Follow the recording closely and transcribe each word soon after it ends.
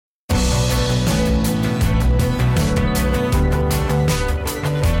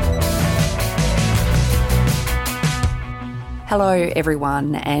Hello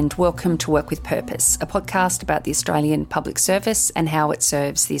everyone and welcome to Work with Purpose, a podcast about the Australian Public Service and how it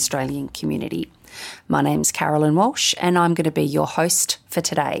serves the Australian community. My name's Carolyn Walsh and I'm going to be your host for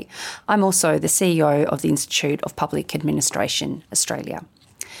today. I'm also the CEO of the Institute of Public Administration Australia.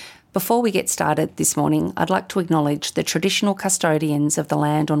 Before we get started this morning, I'd like to acknowledge the traditional custodians of the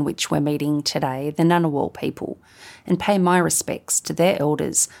land on which we're meeting today, the Ngunnawal people, and pay my respects to their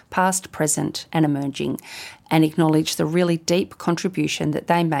elders, past, present and emerging, and acknowledge the really deep contribution that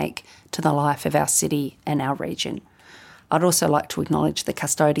they make to the life of our city and our region. I'd also like to acknowledge the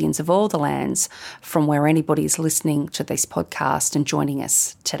custodians of all the lands from where anybody's listening to this podcast and joining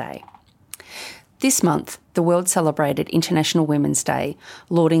us today. This month, the world celebrated International Women's Day,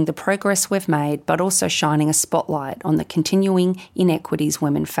 lauding the progress we've made, but also shining a spotlight on the continuing inequities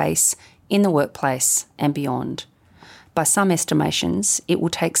women face in the workplace and beyond. By some estimations, it will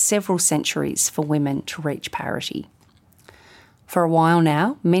take several centuries for women to reach parity. For a while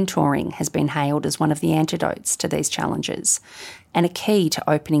now, mentoring has been hailed as one of the antidotes to these challenges and a key to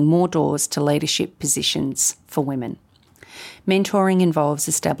opening more doors to leadership positions for women. Mentoring involves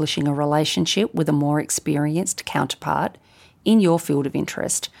establishing a relationship with a more experienced counterpart in your field of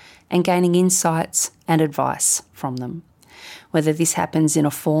interest and gaining insights and advice from them. Whether this happens in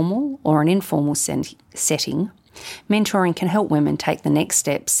a formal or an informal setting, mentoring can help women take the next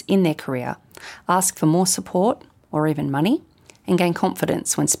steps in their career, ask for more support or even money, and gain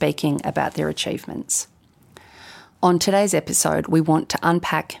confidence when speaking about their achievements. On today's episode, we want to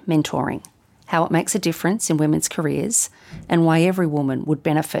unpack mentoring, how it makes a difference in women's careers, and why every woman would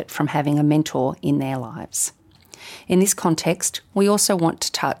benefit from having a mentor in their lives. In this context, we also want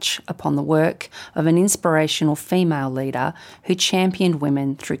to touch upon the work of an inspirational female leader who championed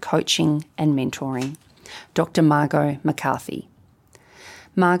women through coaching and mentoring, Dr. Margot McCarthy.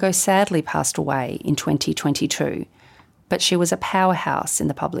 Margot sadly passed away in 2022, but she was a powerhouse in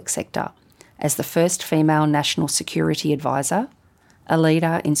the public sector as the first female National Security Advisor, a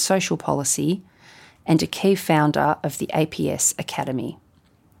leader in social policy, and a key founder of the APS Academy.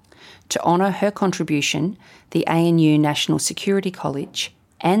 To honour her contribution, the ANU National Security College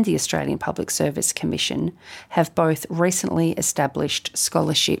and the Australian Public Service Commission have both recently established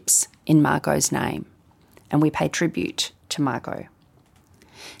scholarships in Margot's name, and we pay tribute to Margot.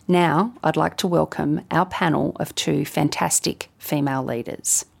 Now, I'd like to welcome our panel of two fantastic female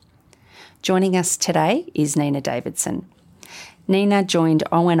leaders. Joining us today is Nina Davidson. Nina joined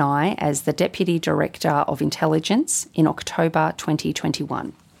ONI as the Deputy Director of Intelligence in October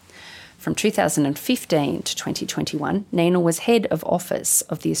 2021. From 2015 to 2021, Nina was Head of Office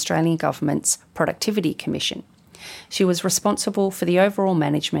of the Australian Government's Productivity Commission. She was responsible for the overall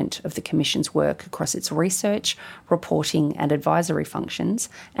management of the Commission's work across its research, reporting and advisory functions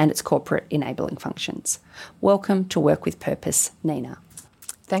and its corporate enabling functions. Welcome to Work with Purpose, Nina.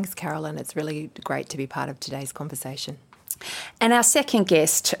 Thanks, Carolyn. It's really great to be part of today's conversation. And our second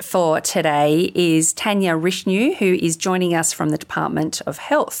guest for today is Tanya Rishnu, who is joining us from the Department of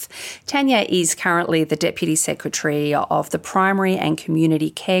Health. Tanya is currently the Deputy Secretary of the Primary and Community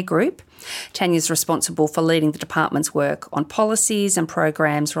Care Group. Tanya is responsible for leading the department's work on policies and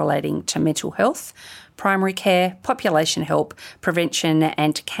programs relating to mental health, primary care, population health, prevention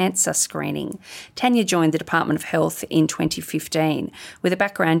and cancer screening. Tanya joined the Department of Health in 2015. With a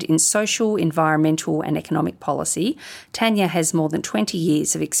background in social, environmental and economic policy, Tanya has more than 20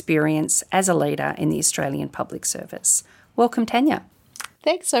 years of experience as a leader in the Australian Public Service. Welcome, Tanya.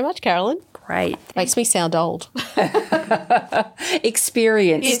 Thanks so much, Carolyn. Great. Makes me sound old.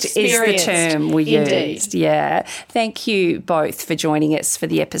 Experienced is the term we Indeed. used. Yeah. Thank you both for joining us for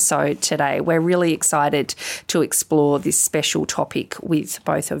the episode today. We're really excited to explore this special topic with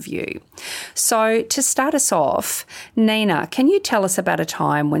both of you. So to start us off, Nina, can you tell us about a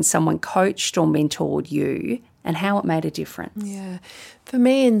time when someone coached or mentored you and how it made a difference? Yeah. For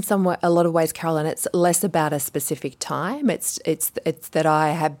me, in a lot of ways, Carolyn, it's less about a specific time. It's that I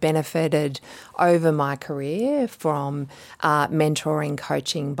have benefited over my career from mentoring,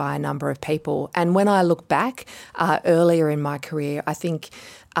 coaching by a number of people. And when I look back earlier in my career,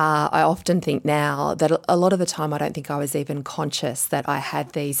 I often think now that a lot of the time I don't think I was even conscious that I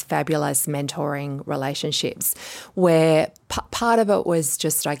had these fabulous mentoring relationships where part of it was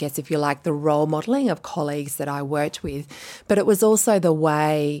just, I guess, if you like, the role modelling of colleagues that I worked with. But it was also the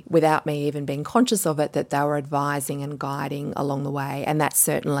way, without me even being conscious of it, that they were advising and guiding along the way. And that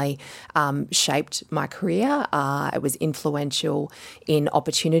certainly shaped my career. It was influential in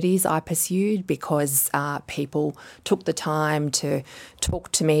opportunities I pursued because people took the time to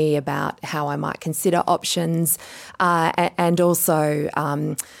talk to me about how I might consider options. And also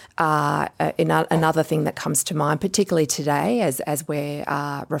another thing that comes to mind, particularly today as we're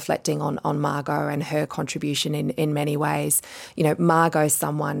reflecting on Margot and her contribution in many ways. You know, Margot's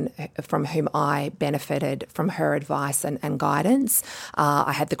someone from whom I benefited from her advice and guidance.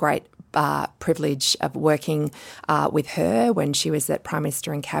 I had the great privilege of working with her when she was at Prime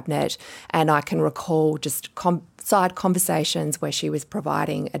Minister and Cabinet, and I can recall just side conversations where she was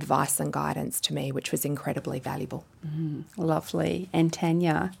providing advice and guidance to me, which was incredibly valuable. Lovely. And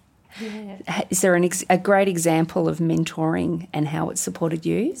Tanya? Yeah. Is there a great example of mentoring and how it supported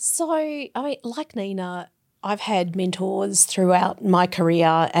you? So, I mean, like Nina, I've had mentors throughout my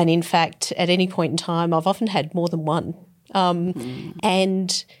career, and in fact, at any point in time, I've often had more than one.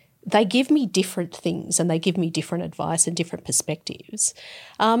 And they give me different things and they give me different advice and different perspectives.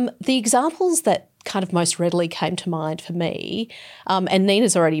 The examples that kind of most readily came to mind for me, and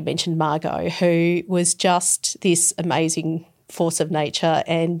Nina's already mentioned Margot, who was just this amazing force of nature,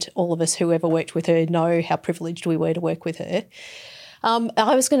 and all of us who ever worked with her know how privileged we were to work with her.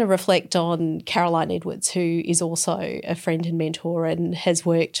 I was going to reflect on Caroline Edwards, who is also a friend and mentor and has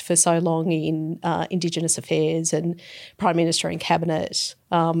worked for so long in Indigenous affairs and Prime Minister and Cabinet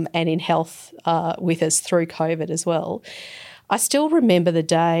and in health with us through COVID as well. I still remember the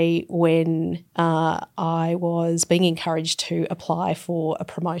day when I was being encouraged to apply for a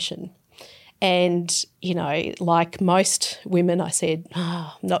promotion. And, you know, like most women, I said, I'm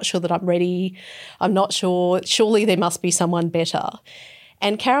not sure that I'm ready. I'm not sure. Surely there must be someone better.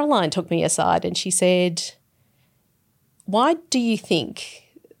 And Caroline took me aside and she said, why do you think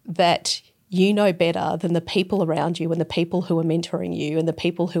that you know better than the people around you and the people who are mentoring you and the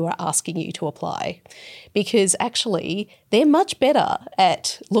people who are asking you to apply? Because actually they're much better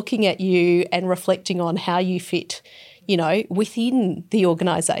at looking at you and reflecting on how you fit, you know, within the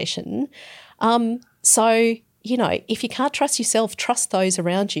organisation. So, you know, if you can't trust yourself, trust those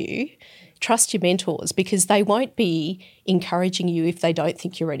around you, trust your mentors, because they won't be encouraging you if they don't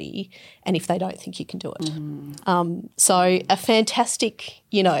think you're ready and if they don't think you can do it. So a fantastic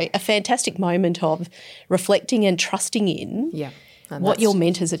moment of reflecting and trusting in what your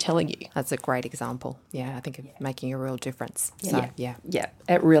mentors are telling you. That's a great example. Yeah, I think of making a real difference. So, yeah,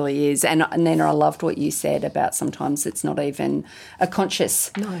 it really is. And Nina, I loved what you said about sometimes it's not even a conscious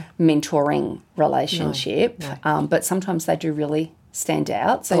mentoring relationship, but sometimes they do really stand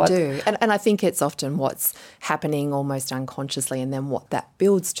out. So they do. And I think it's often what's happening almost unconsciously and then what that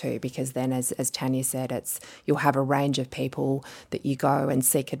builds to, because then as Tanya said, you'll have a range of people that you go and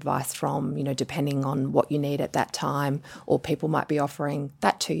seek advice from, you know, depending on what you need at that time, or people might be offering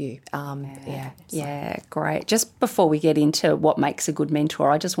that to you. Great. Just before we get into what makes a good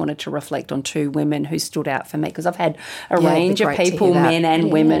mentor, I just wanted to reflect on two women who stood out for me, because I've had a range of people, men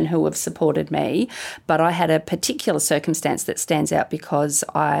and women, who have supported me, but I had a particular circumstance that stands out because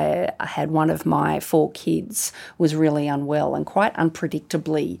I had one of my 4 kids was really unwell and quite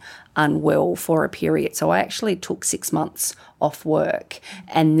unpredictably unwell for a period. So I actually took 6 months off work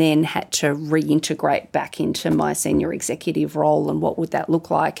and then had to reintegrate back into my senior executive role, and what would that look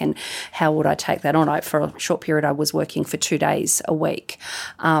like and how would I take that on. For a short period I was working for 2 days a week.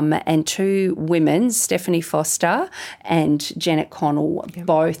 And 2 women, Stephanie Foster and Janet Connell,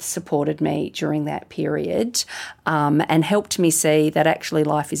 both supported me during that period and helped me see that actually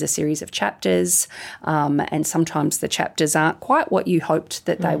life is a series of chapters, and sometimes the chapters aren't quite what you hoped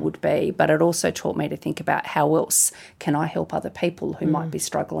that they would be, but it also taught me to think about how else can I help other people who might be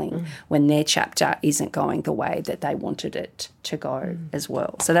struggling when their chapter isn't going the way that they wanted it to go as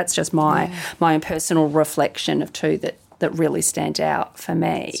well. So that's just my own personal reflection of 2 that really stand out for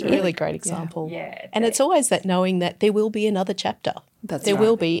me. It's a really great example. And it's always that knowing that there will be another chapter. There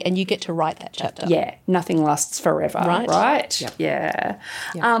will be, and you get to write that chapter. Yeah, nothing lasts forever, right? Yep. Yeah.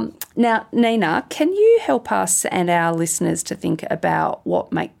 Now, Nina, can you help us and our listeners to think about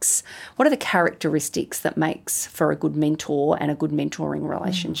what are the characteristics that makes for a good mentor and a good mentoring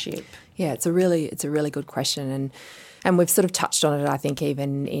relationship? Yeah, it's a really good question, and we've sort of touched on it, I think,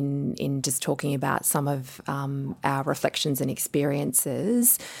 even in just talking about some of our reflections and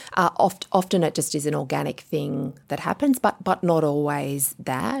experiences. Often it just is an organic thing that happens, but not always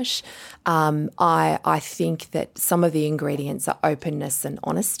that. I think that some of the ingredients are openness and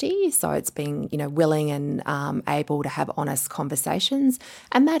honesty. So it's being, willing and able to have honest conversations,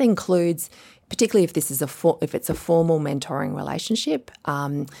 and that includes particularly if this is if it's a formal mentoring relationship,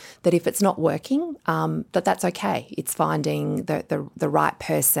 that if it's not working, that's okay. It's finding the right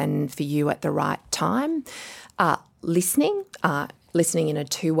person for you at the right time. Listening in a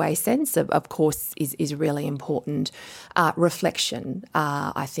two-way sense, of course, is really important. Reflection,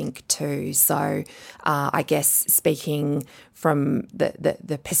 I think, too. So I guess speaking from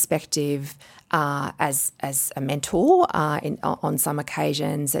the perspective as a mentor, on some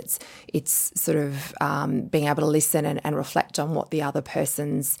occasions, it's sort of being able to listen and reflect on what the other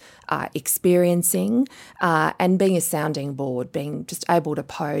person's experiencing, and being a sounding board, being just able to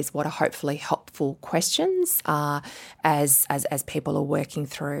pose what are hopefully helpful questions as people are working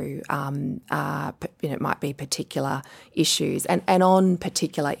through, it might be particular issues. And on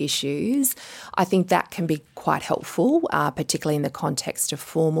particular issues, I think that can be quite helpful, particularly in the context of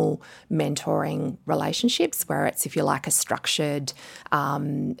formal mentoring relationships, where it's, if you like, a structured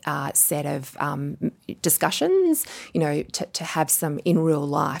set of discussions, to have some in real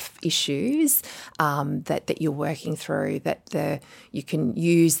life issues that you're working through, that you can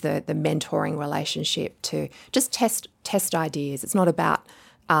use the mentoring relationship to just test ideas. It's not about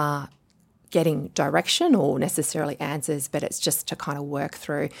getting direction or necessarily answers, but it's just to kind of work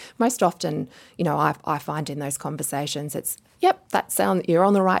through. Most often, I find in those conversations, it's, yep, you're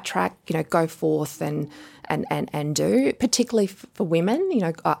on the right track, go forth and do, particularly for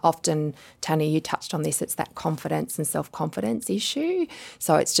women. Often, Tanya, you touched on this, it's that confidence and self-confidence issue.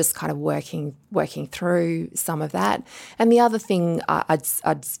 So it's just kind of working through some of that. And the other thing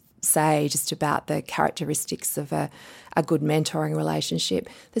I'd say just about the characteristics of a good mentoring relationship,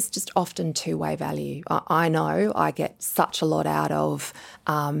 there's just often two-way value. I know I get such a lot out of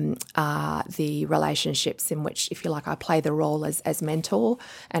the relationships in which, if you like, I play the role as mentor,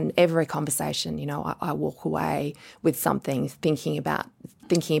 and every conversation, I walk away with something, thinking about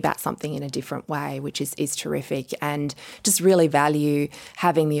something in a different way, which is terrific, and just really value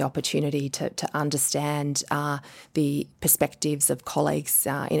having the opportunity to understand the perspectives of colleagues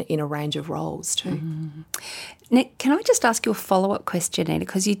in a range of roles too. Mm-hmm. Nick, can I just ask you a follow-up question, Nina?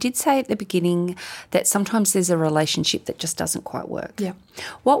 Because you did say at the beginning that sometimes there's a relationship that just doesn't quite work. Yeah.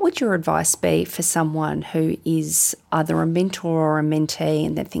 What would your advice be for someone who is either a mentor or a mentee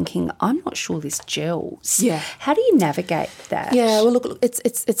and they're thinking, I'm not sure this gels? Yeah. How do you navigate that? Yeah, well, look,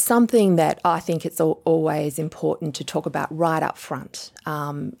 it's something that I think it's always important to talk about right up front.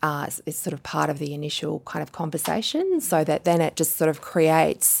 It's sort of part of the initial kind of conversation, so that then it just sort of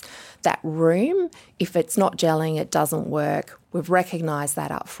creates that room. If it's not gelling, it doesn't work, we've recognised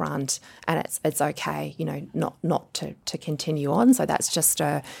that up front, and it's okay, not to continue on. So that's just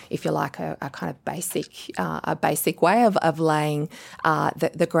if you like, a kind of basic way of laying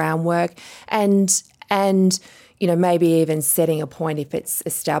the groundwork, and maybe even setting a point if it's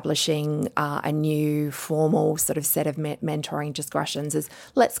establishing a new formal sort of set of mentoring discussions, is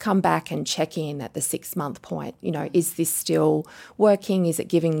let's come back and check in at the 6-month point. Is this still working? Is it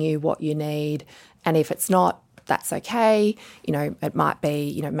giving you what you need? And if it's not, that's okay. It might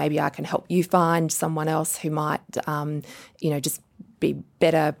be, maybe I can help you find someone else who might, just be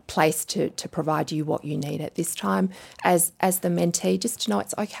better placed to provide you what you need at this time. As the mentee, just to know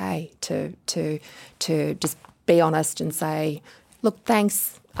it's okay to just be honest and say, look,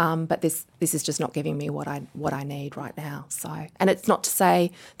 thanks, but this is just not giving me what I need right now. So, and it's not to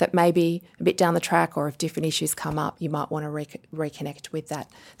say that maybe a bit down the track, or if different issues come up, you might want to reconnect with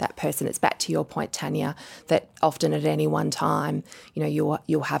that person. It's back to your point, Tanya, that often at any one time,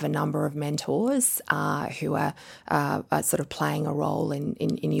 you'll have a number of mentors who are sort of playing a role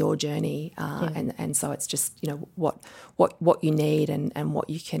in your journey, and so it's just what you need and what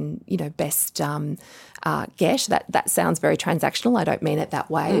you can best get. That sounds very transactional. I don't mean it that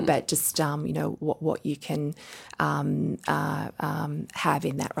way, but just what you can have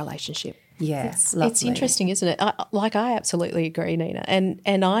in that relationship. Yeah, it's interesting, isn't it? I absolutely agree, Nina,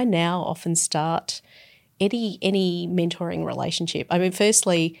 and I now often start any mentoring relationship. I mean,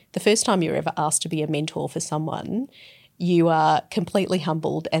 firstly, the first time you're ever asked to be a mentor for someone, you are completely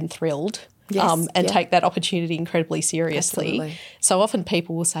humbled and thrilled. Yes, take that opportunity incredibly seriously. Absolutely. So often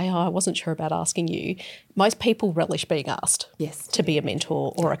people will say, I wasn't sure about asking you. Most people relish being asked to be a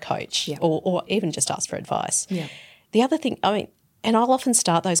mentor or a coach, or even just ask for advice. Yeah. The other thing, and I'll often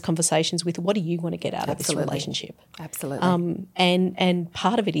start those conversations with, what do you want to get out of this relationship? Absolutely. And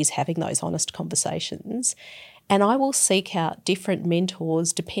part of it is having those honest conversations. And I will seek out different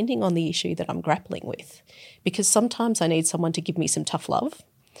mentors depending on the issue that I'm grappling with, because sometimes I need someone to give me some tough love.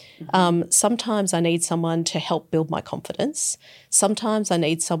 Sometimes I need someone to help build my confidence. Sometimes I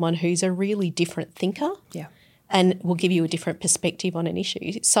need someone who's a really different thinker. Yeah. and will give you a different perspective on an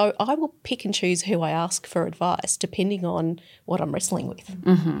issue. So I will pick and choose who I ask for advice depending on what I'm wrestling with.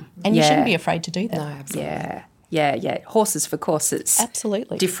 Mm-hmm. And you shouldn't be afraid to do that. No, absolutely. Yeah. Horses for courses.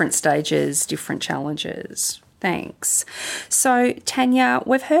 Absolutely. Different stages, different challenges. Thanks. So, Tanya,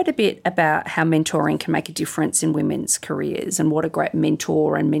 we've heard a bit about how mentoring can make a difference in women's careers and what a great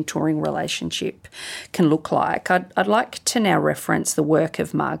mentor and mentoring relationship can look like. I'd like to now reference the work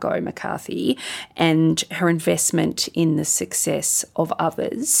of Margot McCarthy and her investment in the success of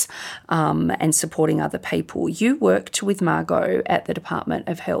others and supporting other people. You worked with Margot at the Department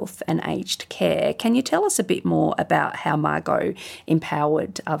of Health and Aged Care. Can you tell us a bit more about how Margot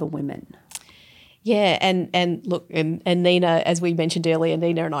empowered other women? Yeah, and look, and Nina, as we mentioned earlier,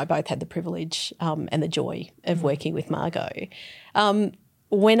 Nina and I both had the privilege and the joy of working with Margot.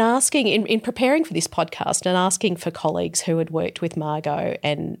 When asking, in preparing for this podcast and asking for colleagues who had worked with Margot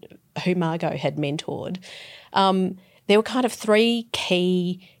and who Margot had mentored, there were kind of three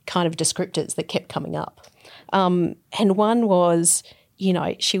key kind of descriptors that kept coming up. And one was,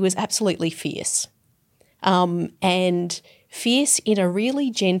 she was absolutely fierce. And fierce in a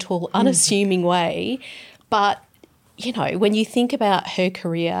really gentle, unassuming way. But, when you think about her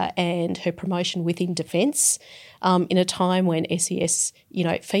career and her promotion within Defence, in a time when SES,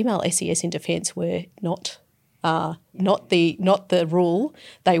 female SES in Defence were not the rule,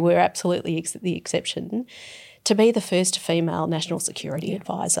 they were absolutely the exception, to be the first female national security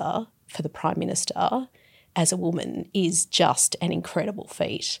advisor for the Prime Minister as a woman is just an incredible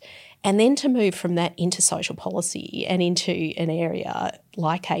feat. And then to move from that into social policy and into an area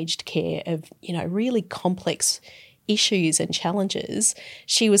like aged care of, really complex issues and challenges,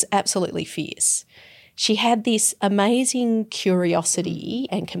 she was absolutely fierce. She had this amazing curiosity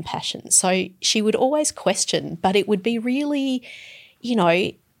and compassion. So she would always question, but it would be really,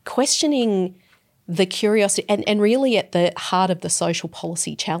 questioning the curiosity and really at the heart of the social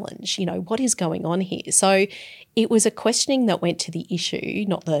policy challenge, what is going on here? So it was a questioning that went to the issue,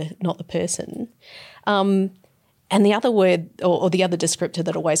 not the person. And the other word or the other descriptor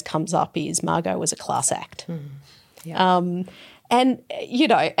that always comes up is Margot was a class act. Yeah. And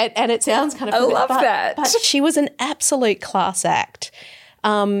it sounds kind of... I love that. But she was an absolute class act.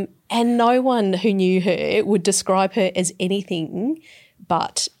 And no one who knew her would describe her as anything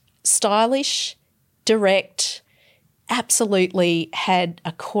but stylish, direct, absolutely had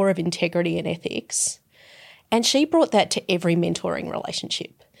a core of integrity and ethics. And she brought that to every mentoring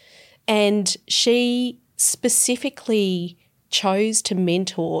relationship. And she specifically chose to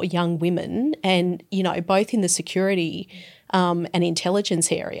mentor young women and, both in the security and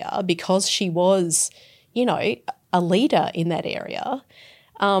intelligence area because she was, a leader in that area.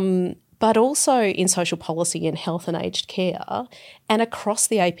 But also in social policy and health and aged care and across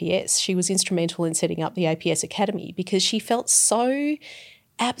the APS. She was instrumental in setting up the APS Academy because she felt so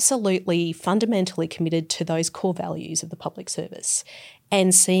absolutely fundamentally committed to those core values of the public service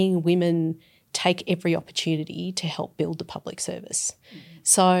and seeing women take every opportunity to help build the public service.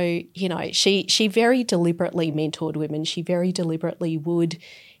 So, she very deliberately mentored women. She very deliberately would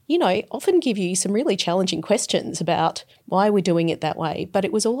often give you some really challenging questions about why we're doing it that way. But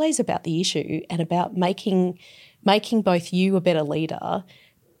it was always about the issue and about making both you a better leader,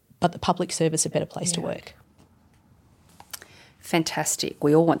 but the public service a better place to work. Fantastic.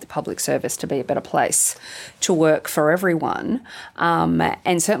 We all want the public service to be a better place to work for everyone.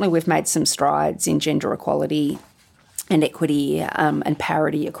 And certainly we've made some strides in gender equality and equity and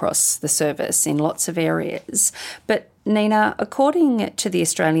parity across the service in lots of areas. But Nina, according to the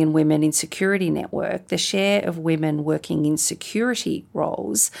Australian Women in Security Network, the share of women working in security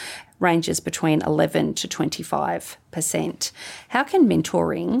roles ranges between 11 to 25%. How can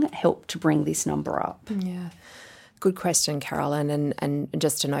mentoring help to bring this number up? Yeah. Good question, Carolyn. And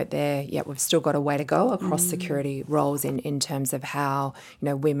just to note there, we've still got a way to go across security roles in terms of how,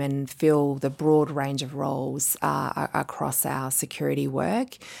 women fill the broad range of roles across our security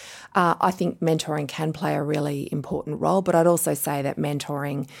work. I think mentoring can play a really important role, but I'd also say that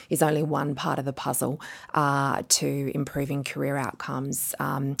mentoring is only one part of the puzzle to improving career outcomes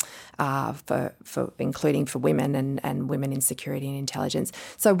for including for women and women in security and intelligence.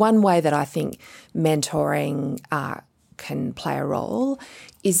 So one way that I think mentoring can play a role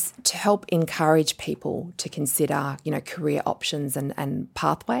is to help encourage people to consider, career options and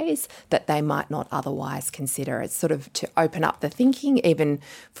pathways that they might not otherwise consider. It's sort of to open up the thinking, even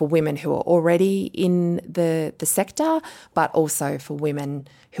for women who are already in the sector, but also for women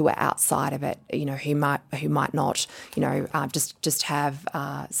who are outside of it, who might not, just have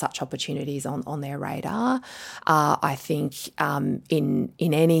such opportunities on their radar. I think in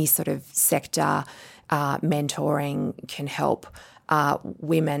any sort of sector, mentoring can help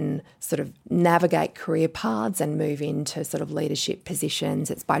women sort of navigate career paths and move into sort of leadership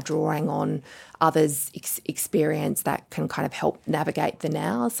positions. It's by drawing on others' experience that can kind of help navigate the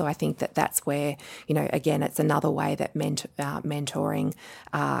now. So I think that that's where, again, it's another way that mentoring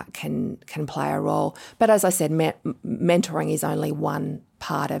can play a role. But as I said, mentoring is only one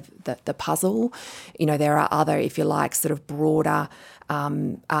part of the puzzle. There are other, if you like, sort of broader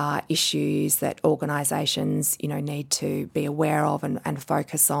issues that organisations, need to be aware of and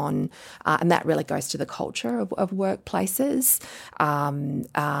focus on. And that really goes to the culture of workplaces.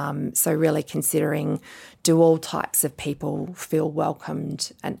 So really considering, do all types of people feel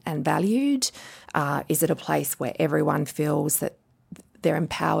welcomed and valued? Is it a place where everyone feels that they're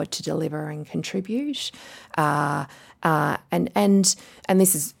empowered to deliver and contribute? And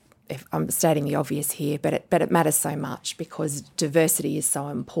this is, if I'm stating the obvious here, but it matters so much because diversity is so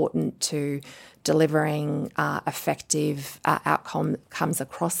important to delivering effective outcomes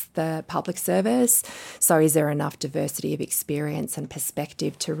across the public service. So is there enough diversity of experience and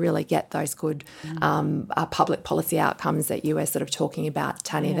perspective to really get those good public policy outcomes that you were sort of talking about,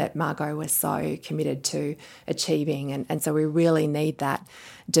 Tanya, that Margot was so committed to achieving? And so we really need that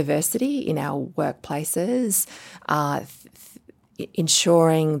diversity in our workplaces,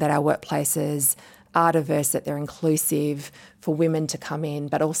 ensuring that our workplaces are diverse, that they're inclusive for women to come in,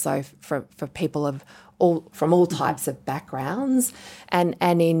 but also for people from all types of backgrounds, and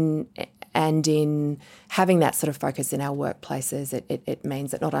in having that sort of focus in our workplaces, it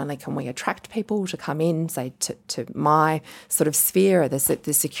means that not only can we attract people to come in, say, to my sort of sphere, or the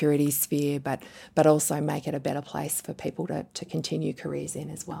security sphere, but also make it a better place for people to continue careers in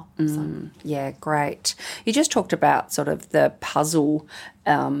as well. Yeah, great. You just talked about sort of the puzzle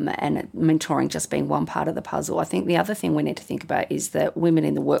and mentoring just being one part of the puzzle. I think the other thing we need to think about is that women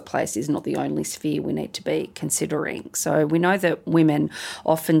in the workplace is not the only sphere we need to be considering. So we know that women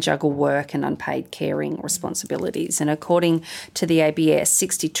often juggle work and unpaid caring responsibilities. And according to the ABS,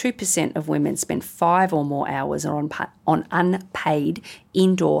 62% of women spend 5 or more hours on unpaid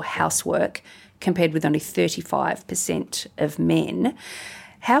indoor housework, compared with only 35% of men.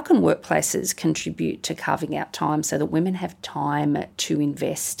 How can workplaces contribute to carving out time so that women have time to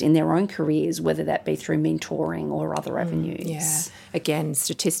invest in their own careers, whether that be through mentoring or other avenues? Yeah. Again,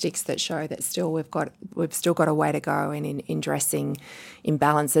 statistics that show that we've still got a way to go in addressing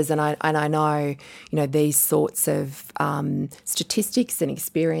imbalances, and I know these sorts of statistics and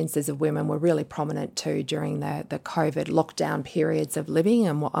experiences of women were really prominent too during the COVID lockdown periods of living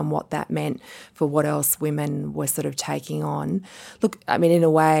and what that meant for what else women were sort of taking on. Look, I mean, in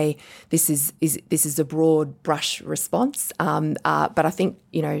a way, this is a broad brush response, but I think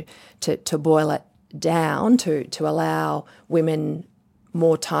to boil it down, to allow women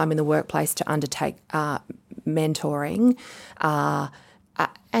more time in the workplace to undertake mentoring,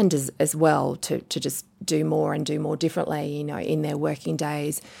 and as well to just do more and do more differently, in their working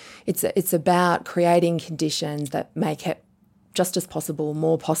days. It's about creating conditions that make it just as possible,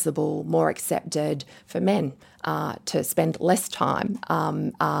 more accepted for men to spend less time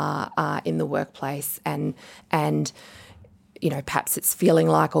in the workplace, and perhaps it's feeling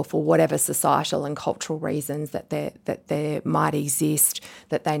like, or for whatever societal and cultural reasons that there might exist,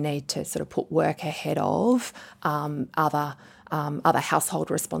 that they need to sort of put work ahead of other household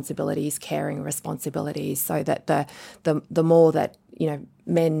responsibilities, caring responsibilities, so that the more that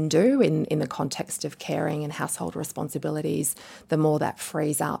men do in the context of caring and household responsibilities, the more that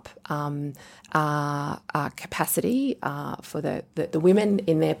frees up capacity for the women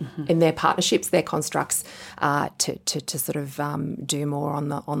in their partnerships, their constructs, to sort of do more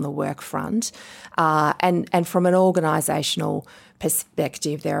on the work front, and from an organisational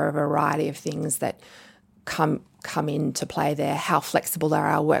perspective, there are a variety of things that come into play there. How flexible are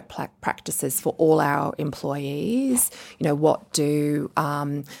our work practices for all our employees? What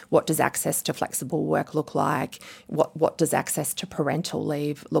does access to flexible work look like? What does access to parental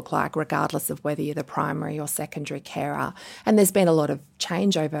leave look like, regardless of whether you're the primary or secondary carer? And there's been a lot of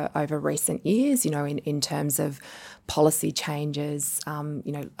change over recent years, in terms of policy changes,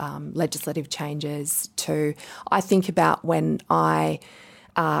 legislative changes too. I think about when I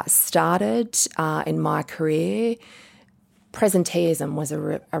started in my career, presenteeism was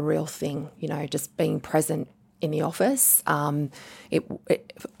a real thing, just being present in the office.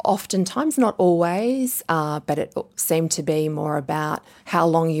 It oftentimes, not always, but it seemed to be more about how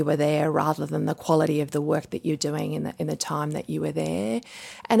long you were there rather than the quality of the work that you're doing in the time that you were there.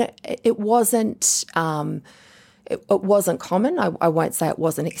 And it wasn't... It wasn't common. I won't say it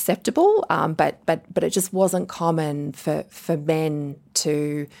wasn't acceptable, but it just wasn't common for men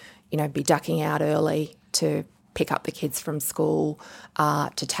to be ducking out early to pick up the kids from school,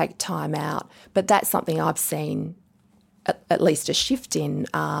 to take time out. But that's something I've seen at least a shift in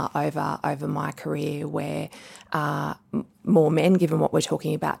over my career, where more men, given what we're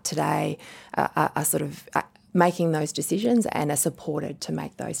talking about today, are sort of making those decisions and are supported to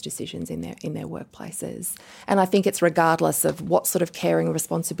make those decisions in their workplaces. And I think it's regardless of what sort of caring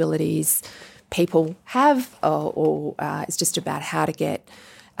responsibilities people have, or it's just about how to get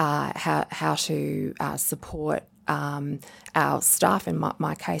how to support our staff, in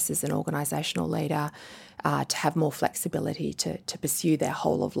my case as an organisational leader, to have more flexibility to pursue their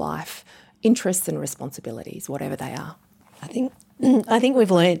whole of life interests and responsibilities, whatever they are. I think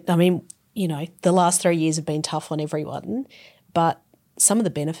we've learned, the last 3 years have been tough on everyone, but some of the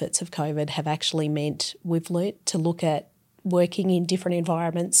benefits of COVID have actually meant we've learnt to look at working in different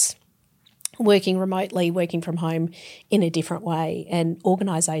environments, working remotely, working from home in a different way, and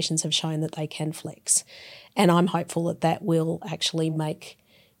organisations have shown that they can flex. And I'm hopeful that will actually make,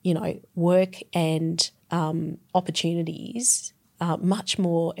 work and opportunities much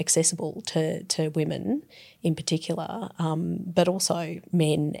more accessible to women in particular, but also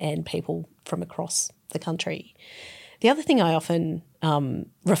men and people from across the country. The other thing I often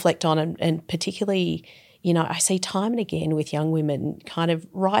reflect on, and particularly, I see time and again with young women kind of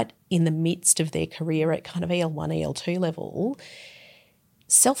right in the midst of their career at kind of EL1, EL2 level,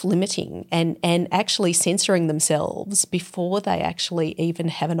 self-limiting and actually censoring themselves before they actually even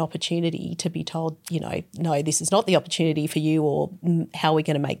have an opportunity to be told, no, this is not the opportunity for you, or how are we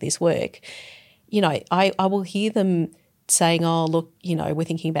going to make this work? I will hear them saying, oh, look, we're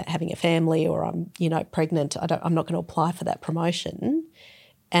thinking about having a family, or I'm, pregnant, I'm not going to apply for that promotion.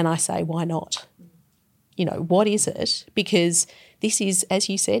 And I say, why not? What is it? Because this is, as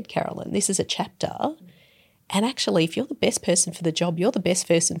you said, Carolyn, this is a chapter. And actually, if you're the best person for the job, you're the best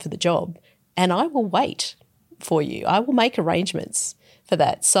person for the job. And I will wait for you. I will make arrangements for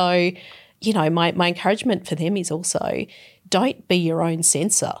that. So, my encouragement for them is also don't be your own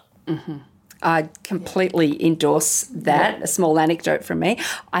censor. Mm-hmm. I completely endorse that. Yeah. A small anecdote from me.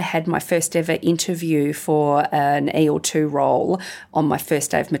 I had my first ever interview for an EL2 role on my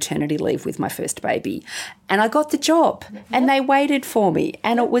first day of maternity leave with my first baby. And I got the job, and they waited for me,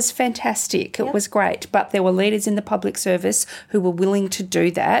 and it was fantastic. It was great. But there were leaders in the public service who were willing to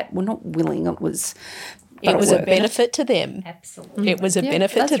do that. Well, not willing, it was a benefit to them. Absolutely. It was a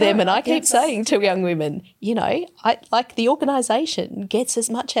benefit to them. Right. And I keep saying to young women, the organisation gets as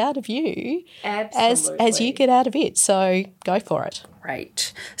much out of you as you get out of it. So go for it.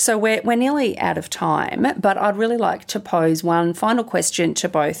 Great. So we're nearly out of time, but I'd really like to pose one final question to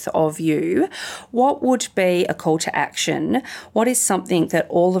both of you. What would be a call to action? What is something that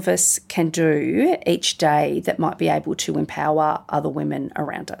all of us can do each day that might be able to empower other women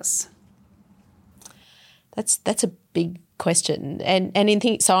around us? That's a big question,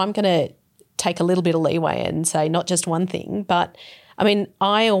 so I'm going to take a little bit of leeway and say not just one thing, but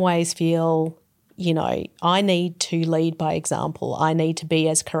I always feel, I need to lead by example. I need to be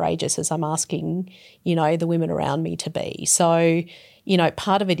as courageous as I'm asking, the women around me to be. So,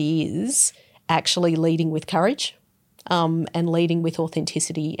 part of it is actually leading with courage, and leading with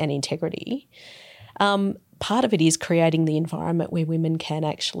authenticity and integrity. Part of it is creating the environment where women can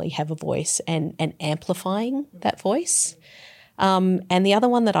actually have a voice and amplifying that voice. And the other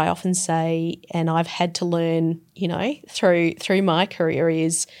one that I often say, and I've had to learn, through my career,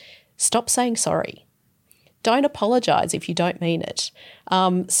 is stop saying sorry. Don't apologise if you don't mean it.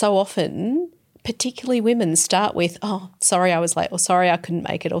 So often, particularly women, start with, oh, sorry I was late, or sorry I couldn't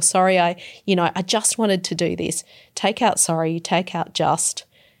make it, or sorry I just wanted to do this. Take out sorry, take out just.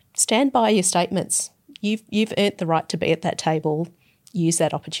 Stand by your statements. You've earned the right to be at that table. Use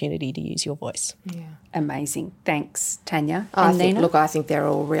that opportunity to use your voice. Yeah, amazing. Thanks, Tanya. I think they're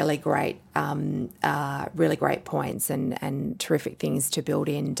all really great points and terrific things to build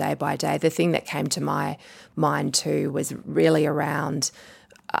in day by day. The thing that came to my mind too was really around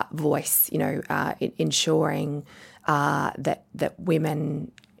voice. Ensuring that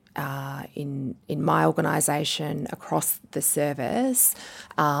women in my organisation across the service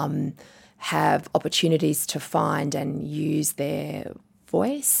have opportunities to find and use their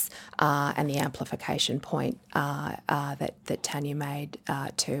voice, and the amplification point that Tanya made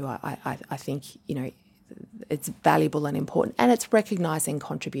too. I think it's valuable and important, and it's recognising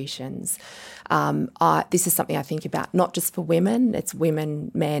contributions. This is something I think about not just for women; it's women,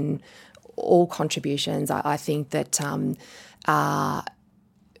 men, all contributions. I think that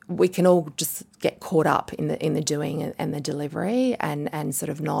we can all just get caught up in the doing and the delivery, and sort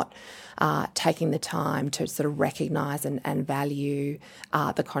of not taking the time to sort of recognise and value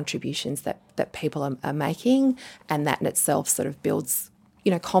the contributions that people are making, and that in itself sort of builds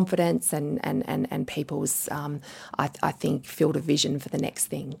confidence and people's, I think, field of vision for the next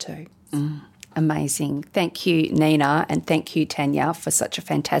thing too. Amazing. Thank you, Nina, and thank you, Tanya, for such a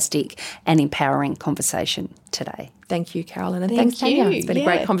fantastic and empowering conversation today. Thank you, Carolyn, and thanks, Tanya. It's been a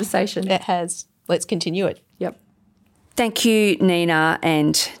great conversation. It has. Let's continue it. Yep. Thank you, Nina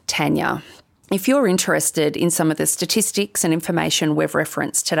and Tanya. If you're interested in some of the statistics and information we've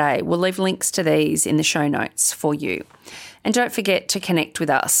referenced today, we'll leave links to these in the show notes for you. And don't forget to connect with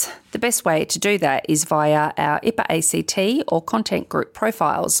us. The best way to do that is via our IPA ACT or content group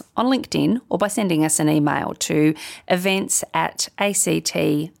profiles on LinkedIn, or by sending us an email to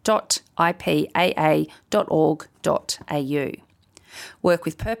events@act.ipaa.org.au. Work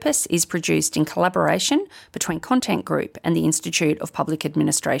with Purpose is produced in collaboration between Content Group and the Institute of Public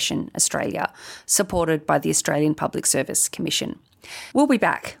Administration Australia, supported by the Australian Public Service Commission. We'll be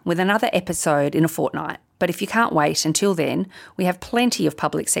back with another episode in a fortnight, but if you can't wait until then, we have plenty of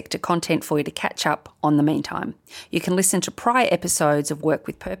public sector content for you to catch up on the meantime. You can listen to prior episodes of Work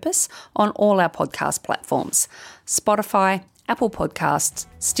with Purpose on all our podcast platforms: Spotify, Apple Podcasts,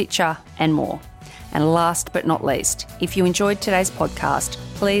 Stitcher, and more. And last but not least, if you enjoyed today's podcast,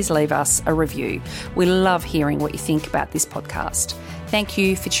 please leave us a review. We love hearing what you think about this podcast. Thank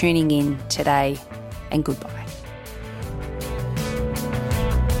you for tuning in today, and goodbye.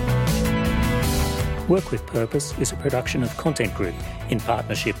 Work with Purpose is a production of Content Group in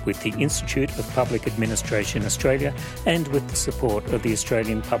partnership with the Institute of Public Administration Australia and with the support of the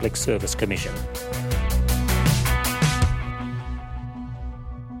Australian Public Service Commission.